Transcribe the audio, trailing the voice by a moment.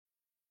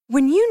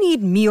When you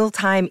need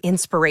mealtime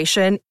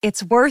inspiration,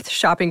 it's worth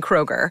shopping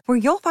Kroger, where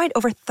you'll find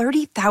over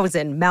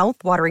 30,000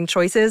 mouth-watering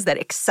choices that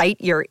excite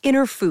your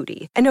inner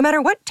foodie. And no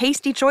matter what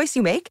tasty choice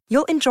you make,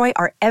 you'll enjoy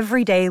our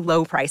everyday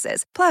low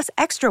prices, plus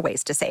extra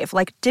ways to save,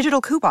 like digital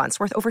coupons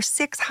worth over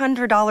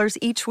 $600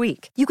 each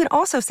week. You can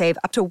also save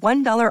up to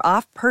 $1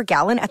 off per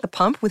gallon at the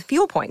pump with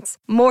fuel points.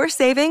 More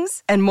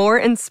savings and more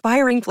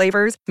inspiring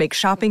flavors make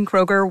shopping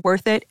Kroger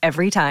worth it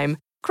every time.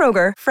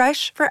 Kroger,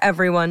 fresh for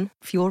everyone.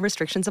 Fuel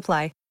restrictions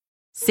apply.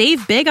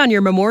 Save big on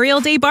your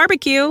Memorial Day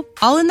barbecue,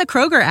 all in the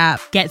Kroger app.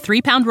 Get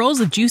 3-pound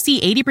rolls of juicy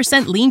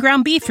 80% lean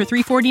ground beef for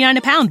 $3.49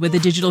 a pound with a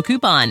digital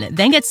coupon.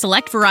 Then get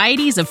select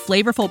varieties of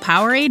flavorful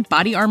Powerade,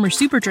 Body Armor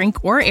Super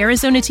Drink, or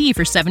Arizona tea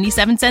for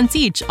 77 cents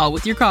each, all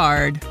with your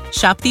card.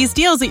 Shop these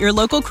deals at your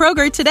local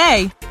Kroger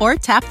today, or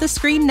tap the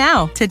screen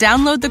now to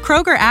download the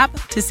Kroger app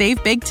to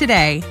save big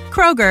today.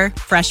 Kroger,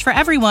 fresh for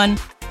everyone.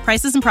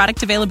 Prices and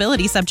product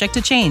availability subject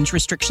to change.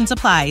 Restrictions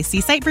apply. See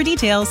site for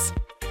details.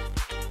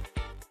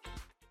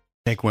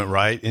 Nick went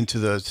right into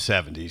the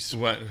 70s.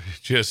 What?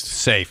 Just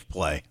safe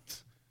play.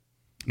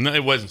 No,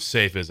 it wasn't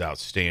safe. It was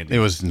outstanding. It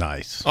was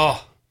nice.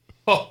 Oh.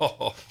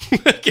 Bill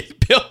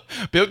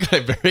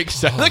got very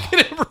excited. Look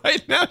at him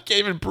right now. Can't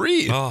even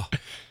breathe. Oh.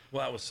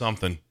 Well, that was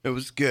something. It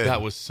was good.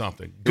 That was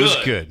something. Good. It was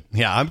good.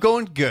 Yeah, I'm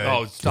going good.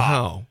 Oh, stop.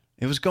 Wow.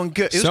 It was going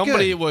good.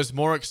 Somebody was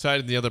more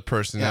excited than the other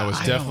person. Yeah, that was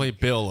definitely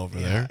Bill over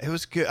there. It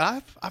was good.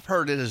 I've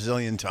heard it a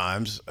zillion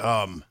times.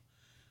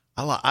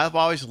 I've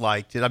always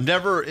liked it.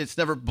 It's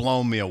never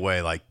blown me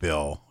away like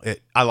Bill.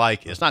 I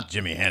like it. It's not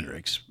Jimi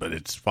Hendrix, but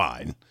it's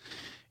fine.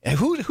 And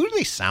who do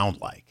they sound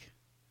like?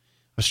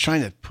 I was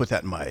trying to put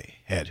that in my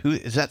head. Who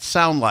does that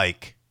sound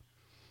like?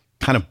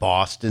 Kind of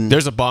Boston.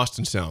 There's a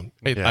Boston sound.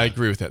 I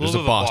agree with that. There's a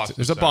Boston.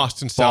 There's a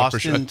Boston sound for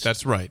sure.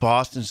 That's right.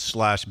 Boston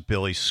 /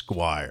 Billy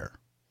Squier.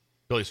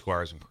 Billy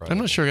Squire is incredible. I'm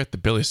not sure I got the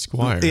Billy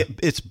Squire.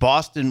 It's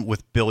Boston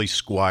with Billy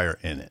Squire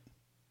in it.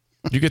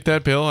 You get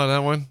that, Bill, on that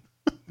one?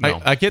 No.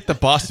 I get the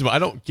Boston, but I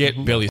don't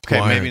get Billy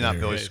Squire. Okay, maybe not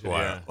Billy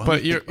Squire. Yeah.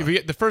 But if you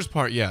get the first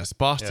part, yes.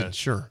 Boston,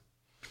 sure.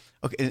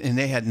 Okay, and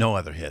they had no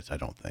other hits, I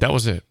don't think. That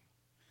was it.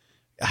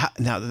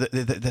 Now,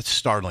 that's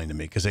startling to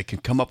me because they can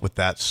come up with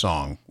that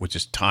song, which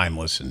is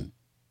timeless and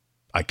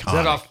iconic. Is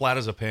that off Flat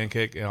as a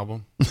Pancake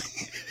album? I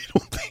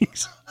don't think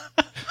so.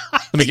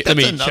 Let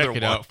me check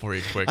it out for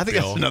you quick, I think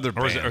Bill. that's another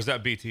band. Or is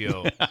that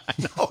BTO? No,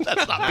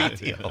 that's not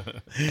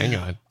BTO. Hang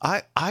on.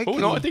 I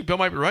think Bill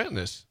might be right on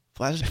this.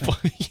 Flat as a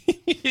Pancake.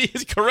 He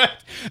is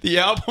correct. The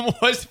album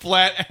was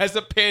Flat as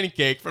a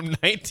Pancake from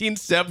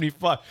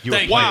 1975. You were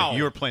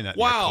playing that in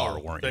your car,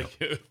 weren't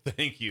you?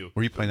 Thank you.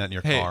 Were you playing that in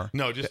your car?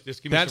 No,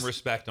 just give me some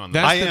respect on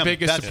that. That's the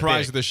biggest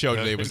surprise of the show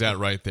today was that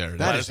right there.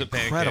 That is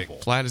incredible.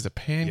 Flat as a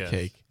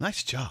Pancake. Yes.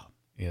 Nice job.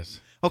 Yes.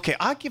 Okay,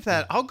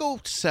 I'll go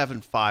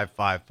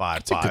 7.555.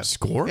 That's a good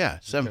score. Yeah,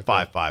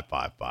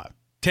 7.5555.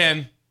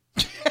 10.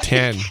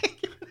 10.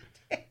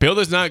 Bill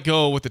does not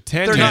go with the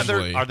 10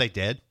 usually. Are they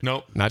dead?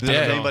 Nope. Not Did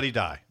dead. anybody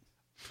die?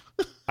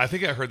 I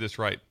think I heard this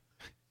right.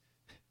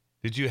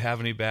 Did you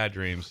have any bad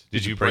dreams?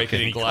 Did you break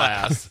any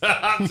glass?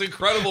 It's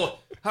incredible.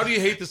 How do you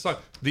hate this song?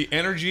 The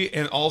energy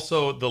and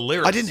also the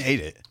lyrics. I didn't hate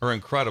it. Are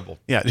incredible.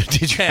 Yeah.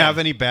 Did you have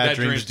any bad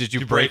dreams? Did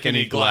you break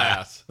any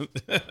glass?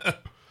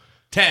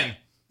 10.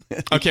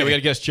 Okay, we got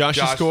to guess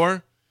Josh's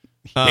score.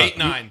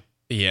 8-9.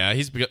 Yeah,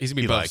 he's going to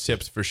be above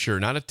Sips for sure.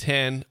 Not a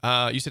 10.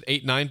 You said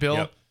 8-9, Bill?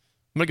 Yep.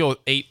 I'm going to go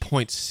with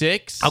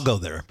 8.6. I'll go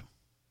there.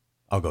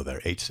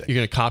 8.6. You're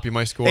going to copy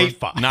my score?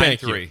 8.5.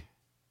 9-3.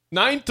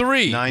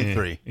 9-3.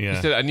 9-3. Yeah.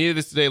 He said, I needed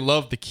this today.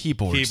 Love the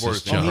keyboard. He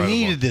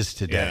needed this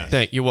today. Yeah.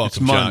 Thank you.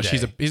 Welcome, Josh.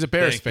 He's a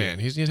Bears fan.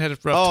 He's had a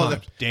rough time.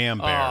 The damn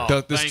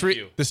Bears.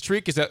 The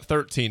streak is at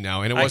 13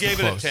 now, and it wasn't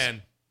close. I gave it a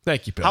 10.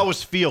 Thank you, Bill. How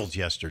was Fields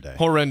yesterday?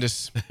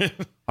 Horrendous. All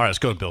right, let's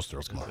go to Bill's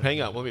Thrills. Come on.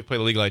 Hang on. Let me play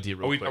the legal ID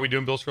real quick. Are we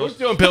doing Bill's Thrills?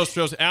 We're doing Bill's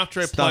Thrills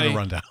after I play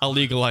a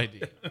legal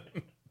ID.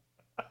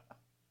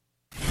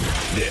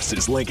 This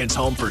is Lincoln's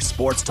home for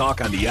sports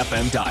talk on the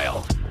FM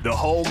dial. The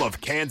home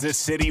of Kansas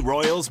City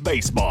Royals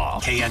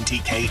baseball.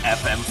 KNTK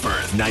FM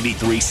Firth,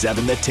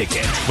 93.7 The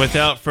Ticket.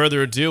 Without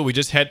further ado, we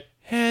just had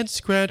head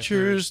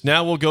scratchers.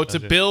 Now we'll go to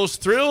Bill's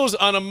Thrills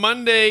on a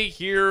Monday.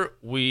 Here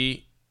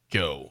we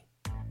go.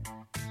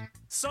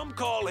 Some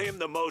call him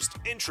the most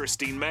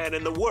interesting man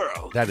in the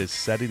world. That is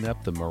setting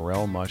up the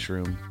morel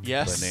mushroom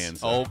bonanza.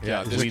 Oh,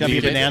 yeah. This is going to be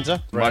a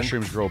bonanza?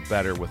 Mushrooms grow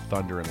better with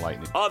thunder and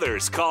lightning.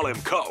 Others call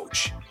him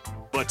Coach.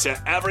 But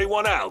to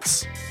everyone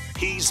else,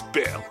 he's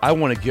Bill. I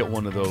want to get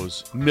one of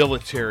those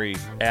military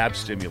ab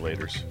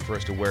stimulators for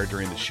us to wear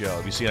during the show.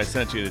 Have you seen? I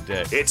sent it to you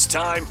today. It's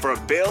time for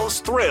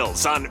Bill's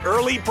Thrills on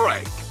Early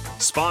Break.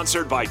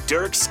 Sponsored by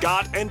Dirk,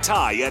 Scott, and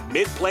Ty at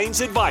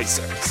MidPlains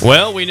Advisors.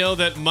 Well, we know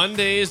that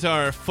Mondays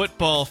are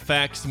Football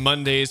Facts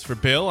Mondays for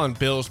Bill on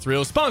Bill's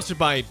Thrills. Sponsored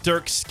by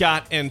Dirk,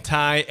 Scott, and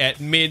Ty at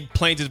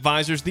MidPlains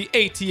Advisors, the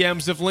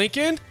ATMs of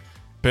Lincoln.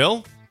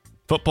 Bill,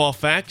 Football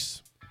Facts,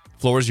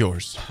 floor is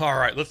yours. All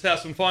right, let's have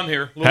some fun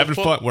here. We're having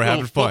fun.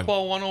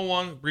 Football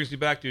 101 brings me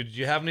back to, did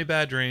you have any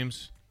bad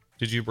dreams?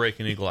 Did you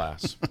break any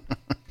glass?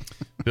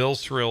 Bill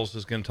Thrills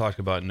is going to talk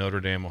about Notre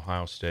Dame,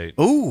 Ohio State.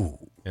 Ooh.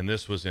 And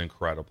this was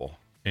incredible.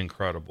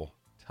 Incredible.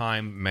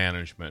 Time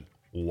management.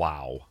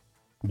 Wow.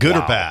 Good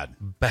Wow. or bad?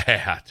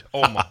 Bad.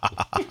 Oh, my.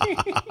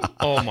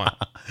 Oh, my.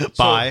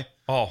 By?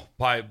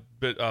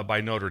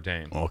 By Notre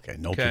Dame. Okay,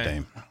 Notre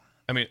Dame.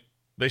 I mean,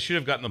 they should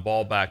have gotten the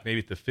ball back maybe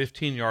at the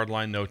 15-yard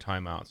line, no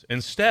timeouts.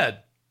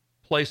 Instead,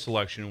 play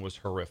selection was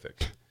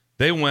horrific.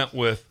 They went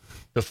with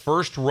the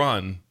first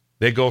run,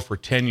 they go for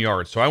 10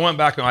 yards. So I went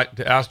back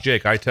to ask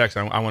Jake. I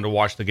wanted to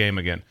watch the game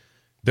again.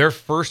 They're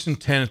 1st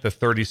and 10 at the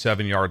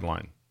 37-yard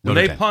line. When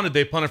they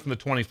punted from the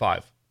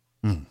 25.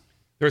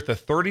 They're at the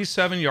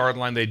 37-yard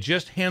line. They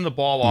just hand the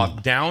ball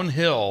off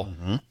downhill,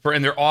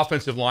 and their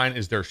offensive line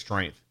is their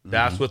strength.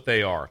 That's what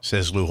they are.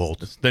 Says Lou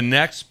Holt. The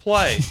next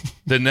play,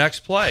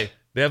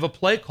 they have a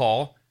play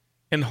call,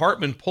 and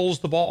Hartman pulls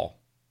the ball.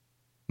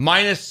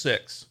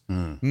 -6.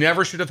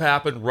 Never should have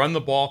happened. Run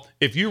the ball.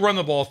 If you run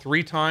the ball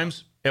 3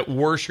 times, at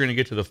worst, you're going to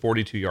get to the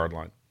 42-yard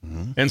line.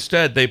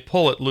 Instead, they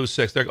pull it, lose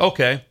 6. They're like,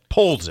 okay.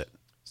 Pulls it.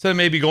 Instead of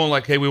maybe going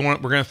like, hey, we're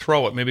going to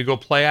throw it. Maybe go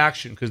play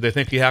action because they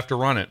think you have to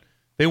run it.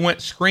 They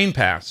went screen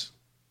pass.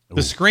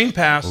 The screen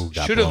pass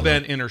should have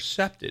been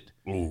intercepted.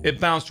 It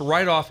bounced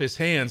right off his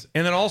hands.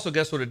 And then also,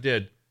 guess what it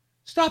did?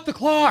 Stop the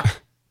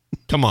clock.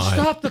 Come on.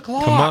 Stop the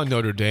clock. Come on,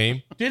 Notre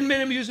Dame. Didn't make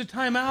him use a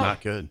timeout.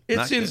 Not good. It's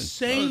Not good.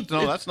 insane.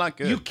 No, that's not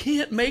good. You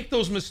can't make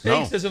those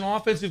mistakes No. as an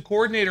offensive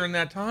coordinator in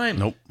that time.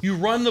 Nope. You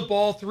run the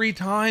ball 3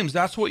 times.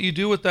 That's what you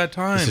do at that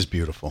time. This is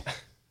beautiful.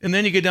 And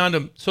then you get down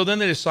to, so then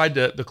they decide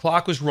the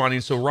clock was running.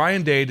 So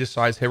Ryan Day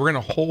decides, hey, we're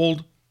going to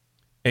hold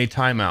a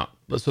timeout.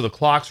 So the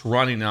clock's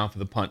running now for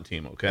the punt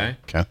team, okay?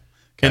 Okay.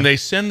 And they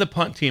send the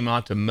punt team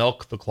out to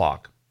milk the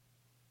clock.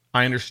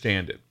 I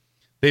understand it.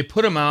 They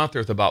put them out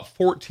there with about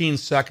 14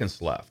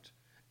 seconds left.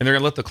 And they're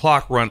going to let the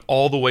clock run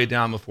all the way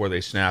down before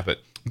they snap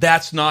it.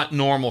 That's not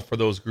normal for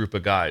those group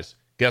of guys.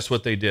 Guess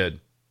what they did?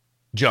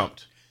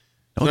 Jumped.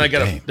 Now they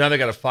got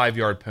a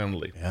 5-yard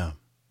penalty. Yeah.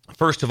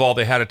 First of all,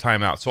 they had a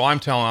timeout. So I'm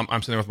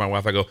sitting there with my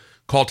wife. I go,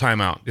 call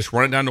timeout. Just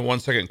run it down to 1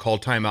 second, call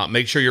timeout.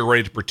 Make sure you're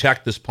ready to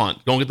protect this punt.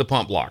 Don't get the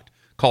punt blocked.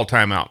 Call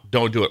timeout.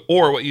 Don't do it.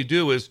 Or what you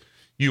do is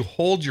you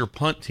hold your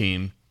punt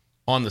team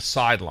on the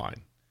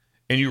sideline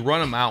and you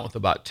run them out with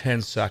about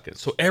 10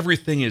 seconds. So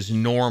everything is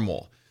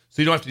normal.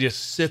 So you don't have to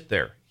just sit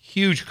there.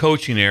 Huge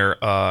coaching error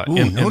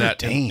in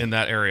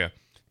that area.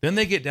 Then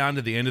they get down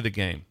to the end of the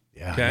game.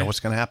 Yeah, okay? I know what's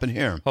going to happen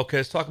here. Okay,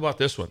 let's talk about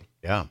this one.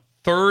 Yeah.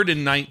 3rd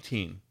and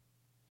 19.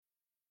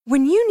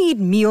 When you need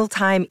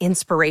mealtime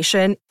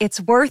inspiration,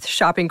 it's worth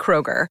shopping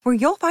Kroger, where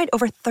you'll find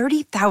over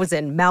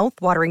 30,000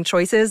 mouth-watering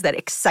choices that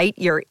excite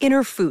your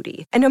inner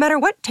foodie. And no matter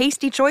what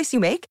tasty choice you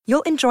make,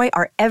 you'll enjoy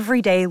our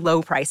everyday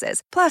low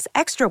prices, plus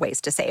extra ways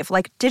to save,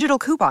 like digital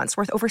coupons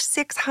worth over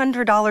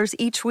 $600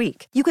 each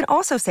week. You can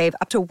also save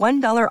up to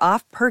 $1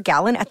 off per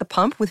gallon at the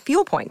pump with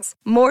fuel points.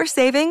 More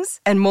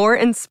savings and more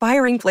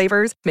inspiring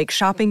flavors make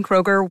shopping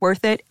Kroger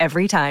worth it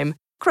every time.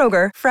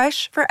 Kroger,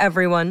 fresh for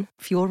everyone.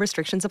 Fuel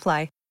restrictions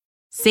apply.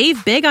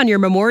 Save big on your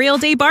Memorial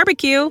Day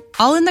barbecue,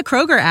 all in the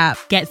Kroger app.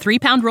 Get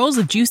 3-pound rolls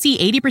of juicy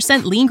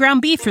 80% lean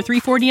ground beef for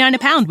 $3.49 a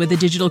pound with a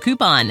digital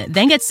coupon.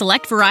 Then get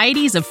select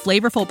varieties of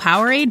flavorful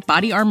Powerade,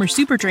 Body Armor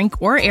Super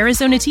Drink, or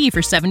Arizona tea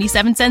for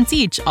 77 cents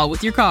each, all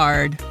with your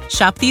card.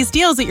 Shop these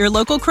deals at your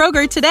local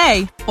Kroger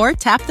today, or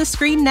tap the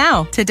screen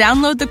now to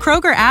download the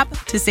Kroger app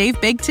to save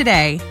big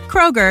today.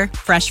 Kroger,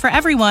 fresh for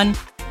everyone.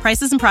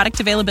 Prices and product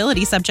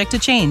availability subject to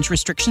change.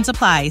 Restrictions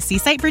apply. See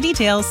site for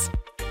details.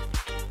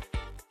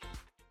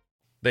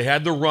 They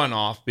had the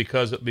runoff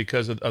because of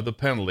the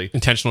penalty.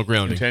 Intentional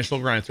grounding.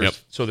 Yep.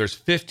 So there's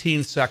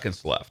 15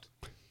 seconds left.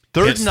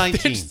 3rd and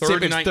 19.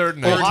 Third and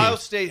 19. Ohio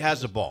State has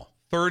the ball.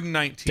 3rd and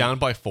 19. Down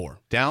by 4.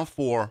 Down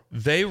 4.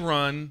 They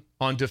run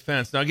on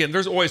defense. Now, again,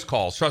 there's always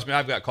calls. Trust me,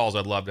 I've got calls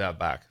I'd love to have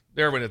back.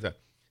 Everybody did that.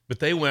 But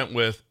they went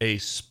with a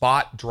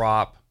spot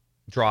drop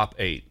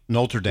 8.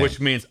 Notre Dame. Which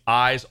means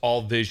eyes,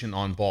 all vision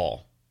on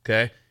ball.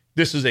 Okay?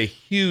 This is a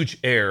huge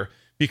error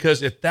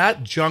because at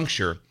that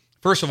juncture,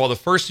 first of all, the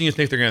first thing you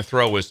think they're going to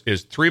throw is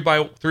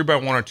 3x1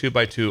 or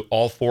 2x2,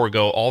 all 4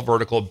 go, all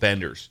vertical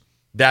benders.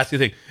 That's the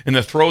thing. And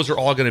the throws are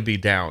all going to be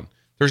down.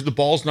 The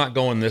ball's not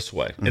going this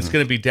way. It's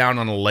going to be down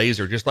on a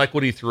laser, just like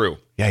what he threw.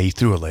 Yeah, he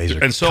threw a laser.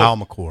 And so Kyle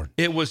McCord.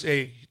 It was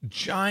a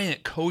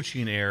giant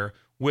coaching error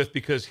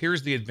because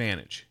here's the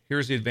advantage.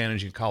 Here's the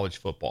advantage in college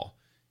football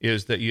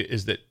is that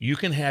you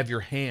can have your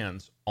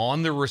hands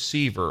on the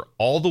receiver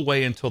all the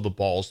way until the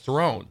ball's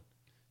thrown.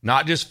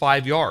 Not just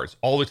 5 yards,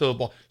 all the way to the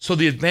ball. So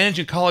the advantage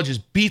in college is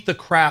beat the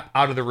crap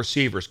out of the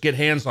receivers, get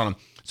hands on them.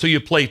 So you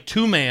play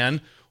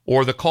 2-man,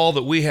 or the call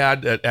that we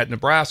had at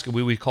Nebraska,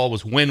 we called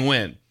was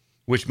win-win,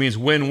 which means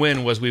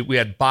win-win was we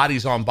had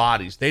bodies on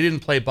bodies. They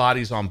didn't play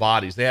bodies on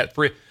bodies. They had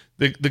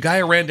the guy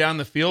who ran down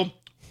the field,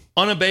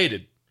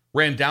 unabated,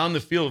 ran down the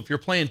field. If you're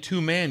playing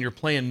 2-man, you're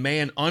playing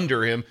man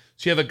under him.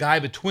 So you have a guy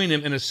between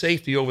him and a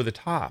safety over the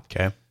top.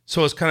 Okay.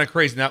 So it's kind of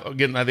crazy. Now,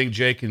 again, I think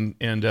Jake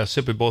and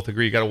Sip would both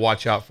agree you got to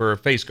watch out for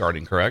face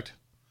guarding, correct?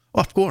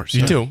 Well, of course.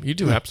 You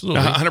do,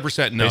 absolutely.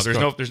 100% no. Face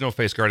guard. There's no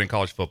face guard in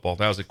college football.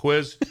 That was a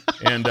quiz,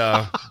 and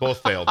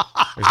both failed.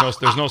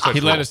 There's no such.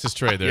 He led rule. us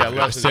astray there. Yeah,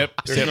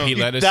 He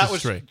led us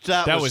astray.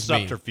 That was me.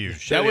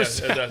 subterfuge. That was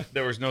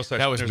there was no such.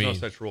 That was there's mean. no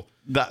such rule.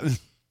 That,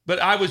 But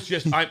I was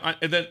just, and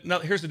then now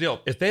here's the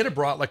deal: if they'd have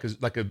brought like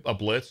a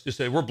blitz, just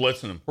say we're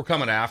blitzing them, we're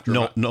coming after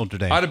them. Notre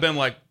Dame. I'd have been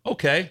like,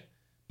 okay,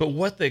 but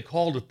what they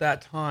called at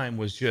that time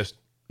was just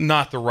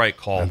not the right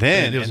call.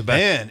 then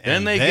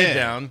they get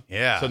down.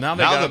 Yeah. So now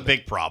they got the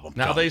big problem.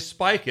 Now they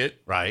spike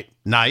it. Right.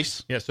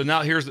 Nice. Yeah. So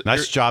now here's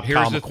Nice job, Here's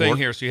Kyle the thing McCord.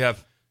 here. So you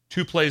have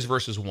 2 plays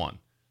versus 1.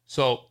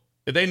 So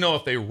they know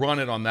if they run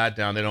it on that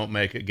down, they don't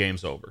make it.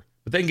 Game's over.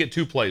 But they can get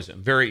 2 plays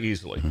in very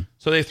easily. Mm-hmm.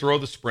 So they throw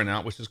the sprint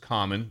out, which is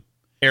common.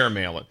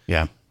 Airmail it.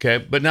 Yeah. Okay.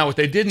 But now what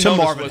they didn't To know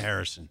Marvin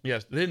Harrison.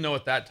 Yes, they didn't know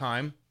at that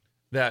time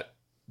that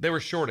they were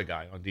short a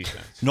guy on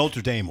defense.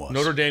 Notre Dame was.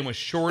 Notre Dame was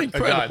short a guy.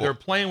 Incredible. They're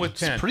playing with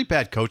 10. It's pretty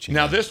bad coaching.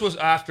 Now there. this was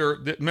after.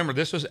 Remember,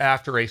 this was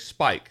after a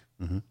spike,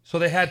 so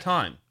they had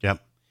time.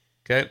 Yep.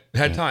 Okay,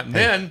 had time.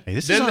 Hey,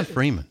 this is on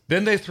Freeman.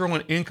 Then they throw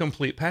an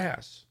incomplete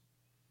pass.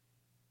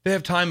 They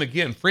have time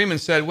again. Freeman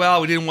said,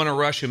 "Well, we didn't want to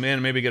rush him in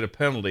and maybe get a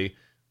penalty.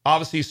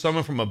 Obviously,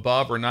 someone from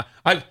above or not."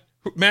 I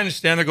managed to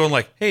stand there going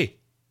like, "Hey,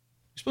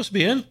 you're supposed to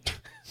be in."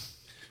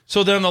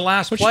 So then the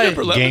last play,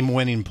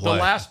 game-winning play. the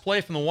last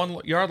play from the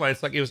 1 yard line,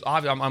 it's like it was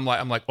obvious. I'm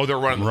like, oh, they're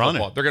running the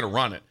football. They're going to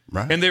run it,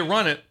 Right. and they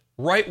run it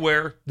right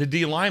where the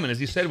D lineman, as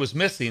he said, was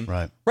missing,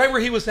 Right. where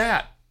he was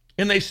at,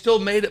 and they still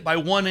made it by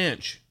 1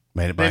 inch.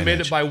 Made it by They an made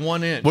inch. it by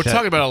 1 inch. We're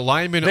talking about a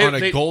lineman They- on a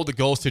they-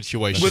 goal-to-goal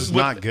situation. This is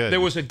not good. There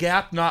was a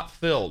gap not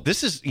filled.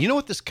 This is, you know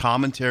what this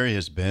commentary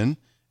has been?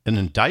 An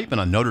indictment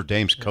on Notre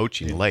Dame's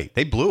coaching late.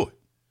 They blew it.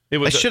 It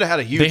They was should have had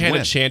a huge They had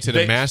win. a chance at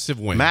They- a massive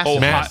win.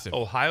 Massive.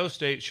 Ohio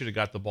State should have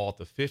got the ball at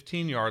the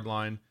 15-yard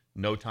line,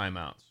 no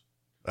timeouts.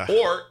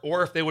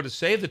 Or if they would have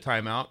saved the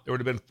timeout, there would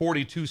have been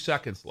 42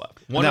 seconds left.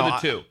 One Now,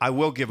 of the two. I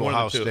will give One of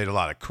Ohio the two. State a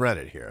lot of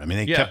credit here. I mean,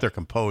 they Yeah. kept their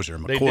composure.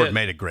 They McCord did.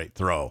 made a great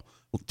throw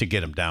to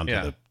get him down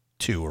Yeah. to the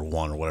 2 or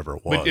 1 or whatever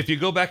it was. But if you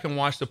go back and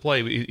watch the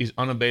play, he's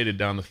unabated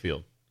down the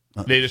field.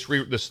 They just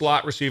the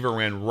slot receiver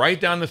ran right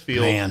down the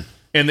field, Man.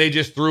 and they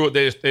just threw it.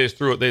 They just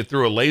threw it. They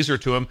threw a laser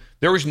to him.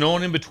 There was no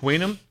one in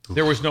between them.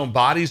 There was no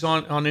bodies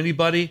on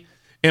anybody.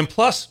 And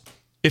plus,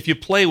 if you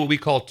play what we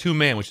call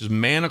 2-man, which is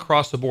man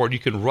across the board, you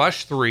can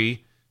rush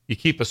 3. You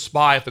keep a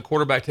spy if the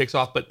quarterback takes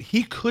off, but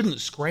he couldn't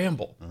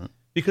scramble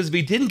because if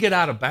he didn't get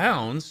out of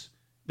bounds,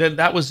 then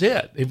that was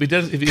it. If he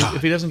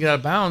doesn't get out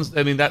of bounds,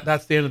 I mean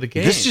that's the end of the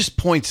game. This just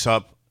points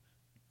up,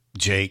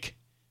 Jake.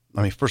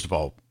 I mean, first of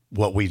all,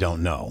 what we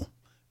don't know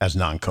as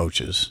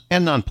non-coaches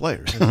and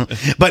non-players,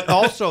 but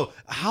also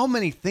how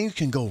many things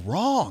can go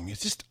wrong.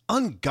 It's just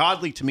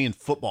ungodly to me in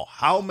football.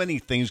 How many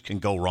things can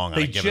go wrong on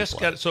They a given just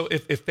play. got so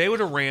if they would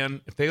have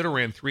ran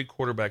 3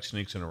 quarterback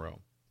sneaks in a row,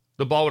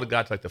 the ball would have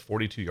got to like the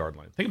 42-yard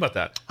line. Think about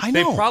that. I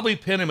know. They probably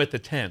pinned him at the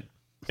 10.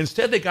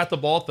 Instead, they got the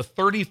ball at the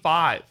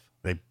 35,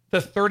 the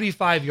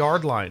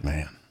 35-yard line.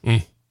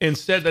 Man.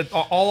 Instead, that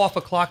all off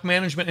of clock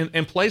management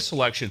and play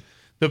selection.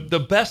 The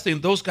best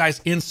thing, those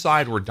guys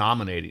inside were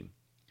dominating.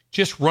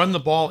 Just run the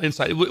ball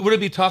inside. Would it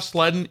be tough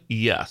sledding?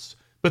 Yes.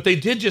 But they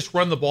did just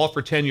run the ball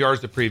for 10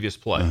 yards the previous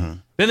play.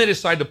 Then they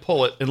decide to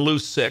pull it and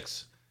lose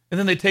 6. And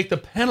then they take the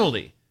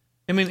penalty.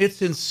 I mean,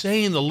 it's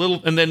insane.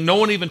 And then no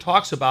one even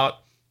talks about,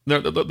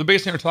 the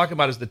biggest thing they're talking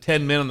about is the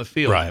 10 men on the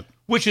field. Right.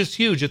 Which is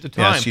huge at the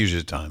time. Yeah, it's huge at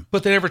the time.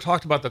 But they never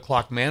talked about the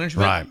clock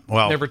management. Right.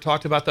 Well, never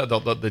talked about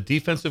the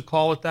defensive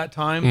call at that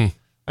time.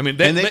 I mean,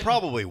 they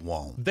probably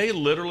won't. They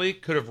literally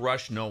could have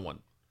rushed no one.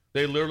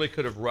 They literally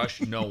could have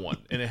rushed no one,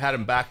 and it had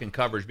him back in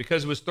coverage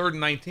because it was 3rd and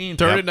 19.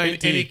 3rd and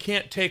 19. And he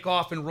can't take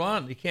off and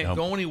run. He can't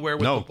go anywhere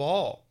with the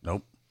ball.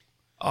 Nope.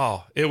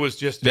 Oh, it was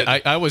just.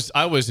 I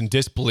was in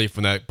disbelief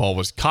when that ball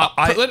was caught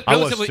I was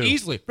relatively too.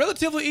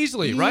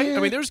 easily, right? I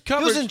mean, there's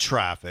coverage. He was in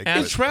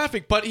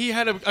traffic. But he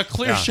had a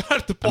clear shot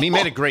at the ball. I mean, he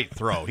made a great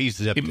throw. He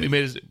zipped He it.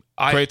 made his,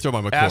 Great throw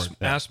by McCord.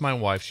 Asked my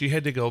wife. She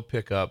had to go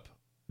pick up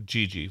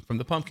Gigi from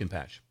the pumpkin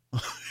patch.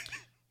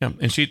 Yeah,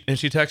 and she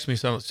texted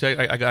me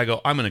I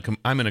go, I'm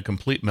in a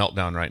complete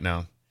meltdown right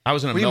now. I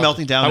was in a Were you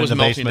melting down I in was the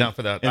melting basement? down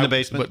for that. In the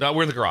basement? But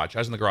we're in the garage. I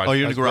was in the garage. Oh,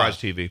 you're in the garage.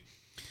 TV.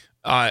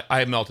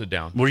 I melted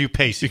down. Were you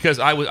pacing? Because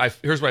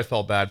here's what I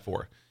felt bad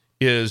for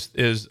is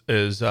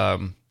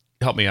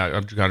help me out.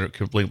 I'm trying to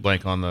complete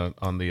blank on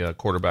the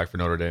quarterback for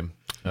Notre Dame.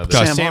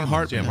 Sam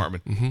Hartman. Sam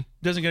Hartman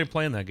doesn't get to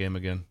play in that game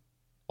again.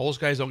 All those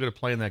guys don't get to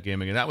play in that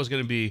game again. That was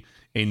going to be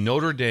a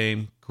Notre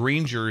Dame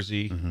green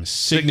jersey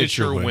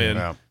signature win.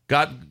 Yeah.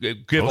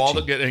 Give all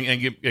the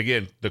and give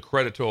again the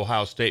credit to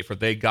Ohio State for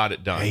they got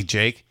it done. Hey,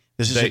 Jake,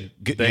 this is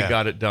They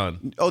got it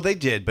done. Oh, they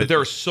did, But there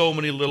are so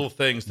many little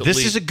things.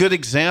 This is a good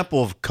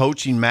example of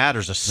coaching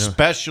matters,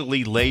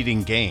 especially late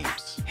in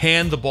games.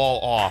 Hand the ball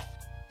off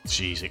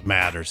Jeez, it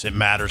matters. It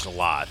matters a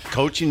lot.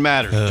 Coaching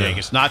matters, Jake.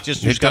 It's not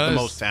just who's got the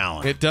most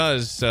talent. It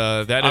does.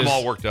 I'm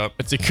all worked up.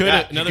 It's a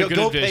good another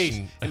good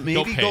addition. Maybe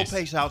go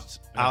Pace out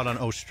on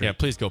O Street. Yeah,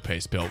 please go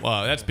Pace, Bill.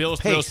 That's Bill's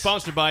Thrill,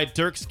 sponsored by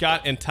Dirk,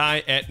 Scott, and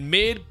Ty at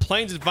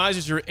MidPlains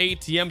Advisors, your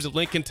ATMs at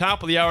Lincoln.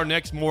 Top of the hour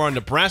next, more on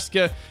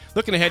Nebraska.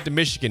 Looking ahead to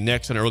Michigan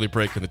next on early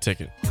break on the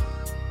ticket.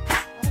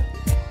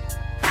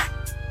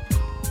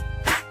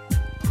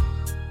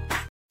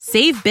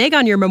 Save big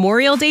on your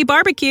Memorial Day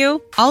barbecue,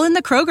 all in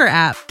the Kroger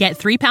app. Get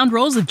 3-pound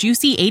rolls of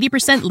juicy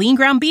 80% lean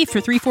ground beef for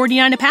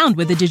 $3.49 a pound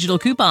with a digital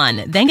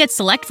coupon. Then get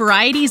select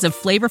varieties of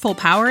flavorful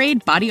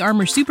Powerade, Body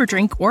Armor Super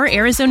Drink, or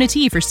Arizona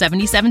tea for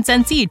 77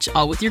 cents each,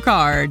 all with your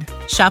card.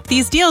 Shop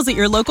these deals at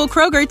your local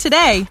Kroger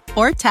today,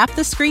 or tap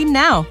the screen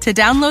now to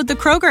download the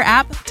Kroger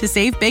app to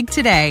save big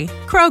today.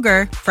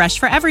 Kroger, fresh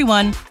for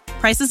everyone.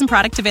 Prices and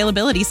product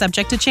availability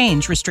subject to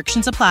change.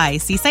 Restrictions apply.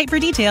 See site for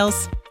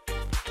details.